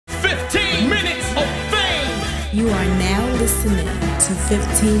You are now listening to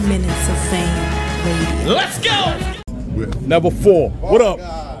 15 Minutes of Fame Radio. Let's go! Number 4. What up?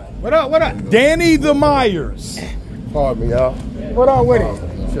 What up, what up? Danny the Myers. Pardon me, y'all. What up with it?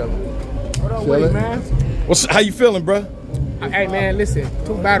 Chillin'. What up with it, man? How you feeling, bro? Hey, man, listen.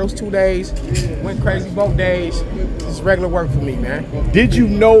 2 battles, 2 days. Went crazy both days. It's regular work for me, man. Did you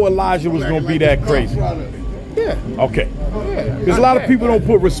know Elijah was going to be that crazy? Yeah. Okay. Yeah. Because a lot of people don't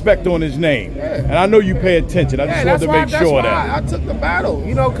put respect on his name. Yeah. And I know you pay attention. I just wanted to make sure of that. I took the battle,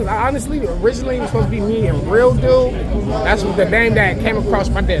 you know, because honestly, originally it was supposed to be me and Real Dude. That's the name that came across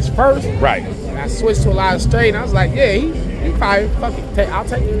my desk first. Right. And I switched to a lot of Strait, and I was like, yeah, he fired. Fuck it. I'll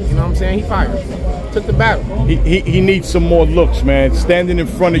take it. You know what I'm saying? He fired. Took the battle. He needs some more looks, man. Standing in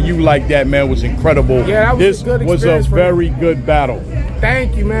front of you like that, man, was incredible. Yeah, that was a good experience. This was a very good battle.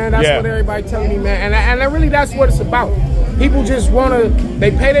 Thank you, man. That's what everybody telling me, man. And really, that's what it's about. People just want to, they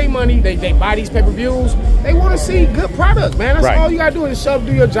pay their money, they buy these pay-per-views. They want to see good product, man. That's all you got to do is show up,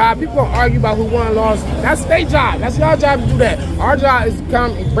 do your job. People going to argue about who won and lost. That's their job. That's your job to do that. Our job is to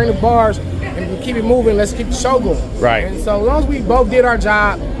come and bring the bars and keep it moving. Let's keep the show going. Right. And so as long as we both did our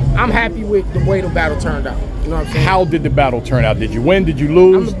job, I'm happy with the way the battle turned out. You know what I'm saying? How did the battle turn out? Did you win? Did you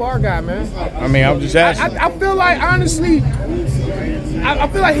lose? I'm the bar guy, man. I mean, I'm just asking. I feel like, honestly, I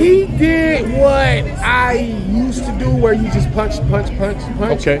feel like he did what I used to do, where you just punch.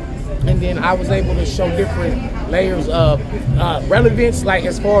 Okay. And then I was able to show different layers of relevance, like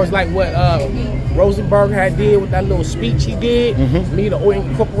as far as like what Rosenberg had did with that little speech he did. Me to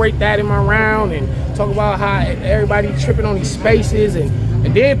incorporate that in my round and talk about how everybody tripping on these spaces,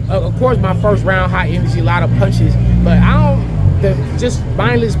 and then of course my first round, high energy, a lot of punches, but just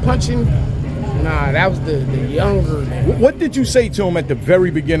mindless punching. Nah, that was the younger man. What did you say to him at the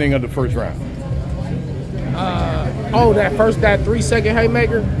very beginning of the first round? That 3-second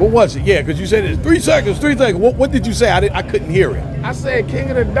haymaker. What was it? Yeah, because you said it's 3 seconds, 3 seconds. What did you say? I couldn't hear it. I said,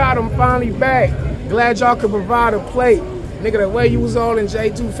 King of the Dot, I'm finally back. Glad y'all could provide a plate. Nigga, the way you was on in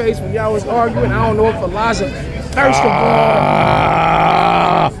J2 Face when y'all was arguing, I don't know if Elijah thirsted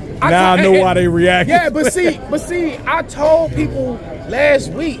now I know why they reacted. Yeah, but see, I told people last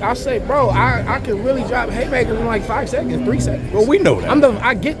week, I said, bro, I can really drop haymakers in like 5 seconds, 3 seconds. Well, we know that.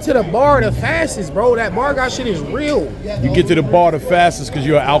 I get to the bar the fastest, bro. That bar guy shit is real. You get to the bar the fastest because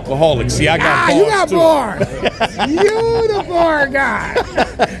you're an alcoholic. See, I got bars you got too. bars. You the bar guy.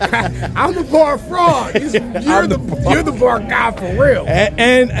 I'm the bar fraud. You're the bar guy for real.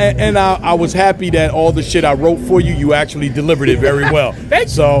 And I was happy that all the shit I wrote for you, you actually delivered it very well.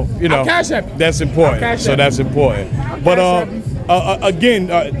 So you know, that's important. That's important. But again,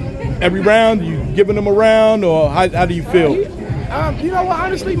 every round you giving them a round, or how do you feel? You know what?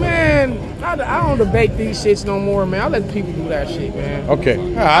 Honestly, man, I don't debate these shits no more, man. I let people do that shit, man.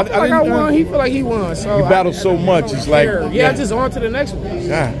 Okay. I won. He feel like he won. So you battle so much, it's like just on to the next one.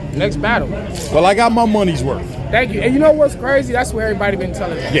 Next battle. Well, I got my money's worth. Thank you. And you know what's crazy? That's what everybody been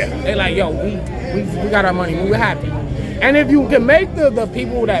telling me. Yeah. They like, yo, we got our money. We were happy. And if you can make the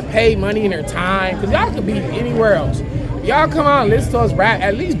people that pay money in their time, because y'all could be anywhere else. Y'all come out and listen to us rap,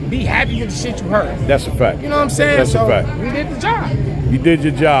 at least be happy with the shit you heard. That's a fact. You know what I'm saying? That's a fact. We did the job. You did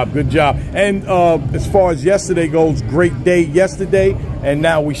your job. Good job. And as far as yesterday goes, great day yesterday. And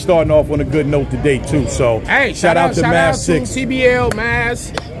now we starting off on a good note today, too. So hey, shout out to Mass 6. TBL,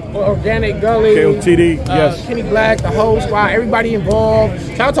 Mass, Organic Gully, Kotd, yes. Kenny Black, the whole squad, everybody involved.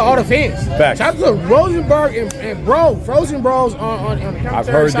 Shout out to all the fans. Facts. Shout out to Rosenberg and Frozen Bros on the commentary. I've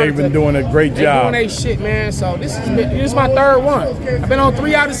heard they've been doing a great job. They're doing their shit, man. So this is my 3rd one. I've been on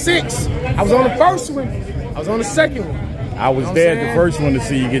 3 out of 6. I was on the first one. I was on the second one. I was there at the first one to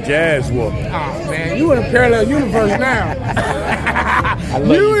see you get your ass whooped. Oh, man, you in a parallel universe now.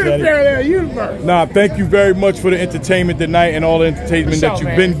 You in a parallel universe. Nah, thank you very much for the entertainment tonight and all the entertainment that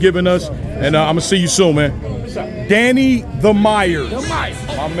you've been giving us. And I'm going to see you soon, man. Danny the Myers.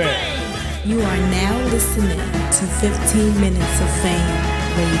 My man. You are now listening to 15 Minutes of Fame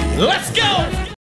Radio. Let's go!